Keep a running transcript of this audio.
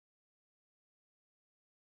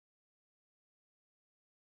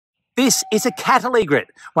This is a cattle egret,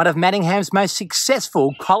 one of Manningham's most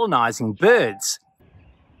successful colonising birds.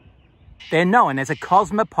 They're known as a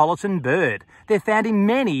cosmopolitan bird. They're found in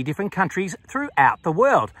many different countries throughout the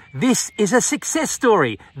world. This is a success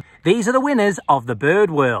story. These are the winners of the bird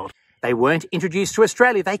world. They weren't introduced to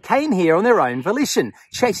Australia. They came here on their own volition,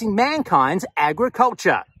 chasing mankind's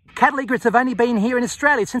agriculture. Cattle egrets have only been here in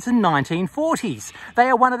Australia since the 1940s. They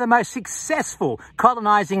are one of the most successful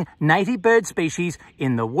colonising native bird species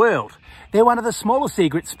in the world. They're one of the smallest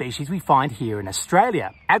egret species we find here in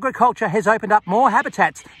Australia. Agriculture has opened up more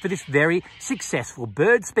habitats for this very successful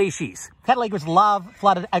bird species. Cattle egrets love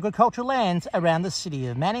flooded agricultural lands around the city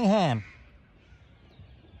of Manningham.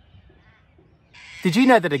 Did you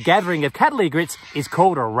know that a gathering of cattle egrets is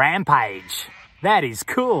called a rampage? That is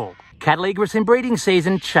cool. Cattle egrets in breeding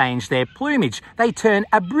season change their plumage. They turn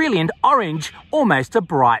a brilliant orange, almost a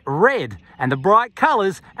bright red, and the bright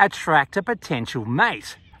colours attract a potential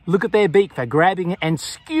mate. Look at their beak for grabbing and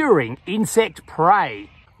skewering insect prey.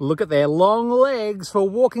 Look at their long legs for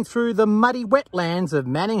walking through the muddy wetlands of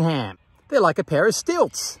Manningham. They're like a pair of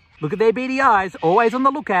stilts. Look at their beady eyes, always on the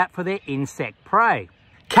lookout for their insect prey.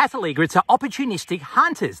 Cattle egrets are opportunistic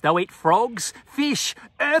hunters. They'll eat frogs, fish,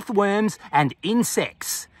 earthworms, and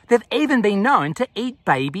insects. They've even been known to eat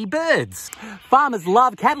baby birds. Farmers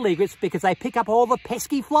love cattle egrets because they pick up all the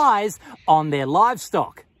pesky flies on their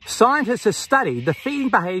livestock. Scientists have studied the feeding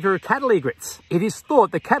behaviour of cattle egrets. It is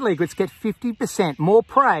thought that cattle egrets get 50% more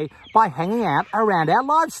prey by hanging out around our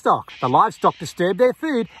livestock. The livestock disturb their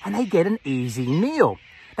food and they get an easy meal.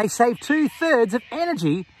 They save 2/3 of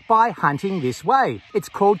energy by hunting this way. It's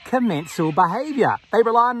called commensal behaviour. They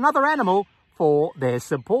rely on another animal for their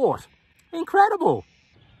support. Incredible!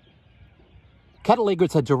 Cattle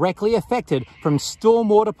egrets are directly affected from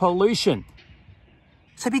stormwater pollution.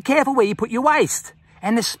 So be careful where you put your waste,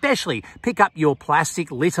 and especially pick up your plastic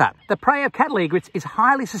litter. The prey of cattle egrets is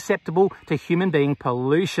highly susceptible to human being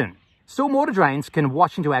pollution. Stormwater drains can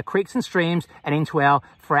wash into our creeks and streams and into our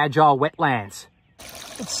fragile wetlands.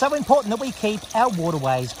 It's so important that we keep our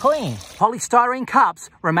waterways clean. Polystyrene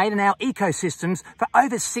cups remain in our ecosystems for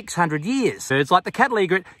over 600 years. Birds like the cattle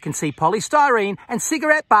egret can see polystyrene and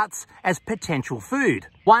cigarette butts as potential food.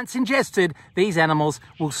 Once ingested, these animals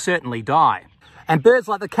will certainly die. And birds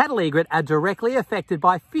like the cattle egret are directly affected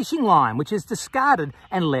by fishing line, which is discarded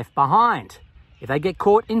and left behind. If they get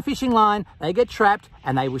caught in fishing line, they get trapped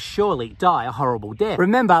and they will surely die a horrible death.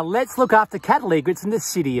 Remember, let's look after cattle egrets in the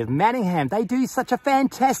city of Manningham. They do such a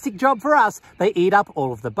fantastic job for us. They eat up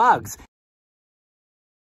all of the bugs.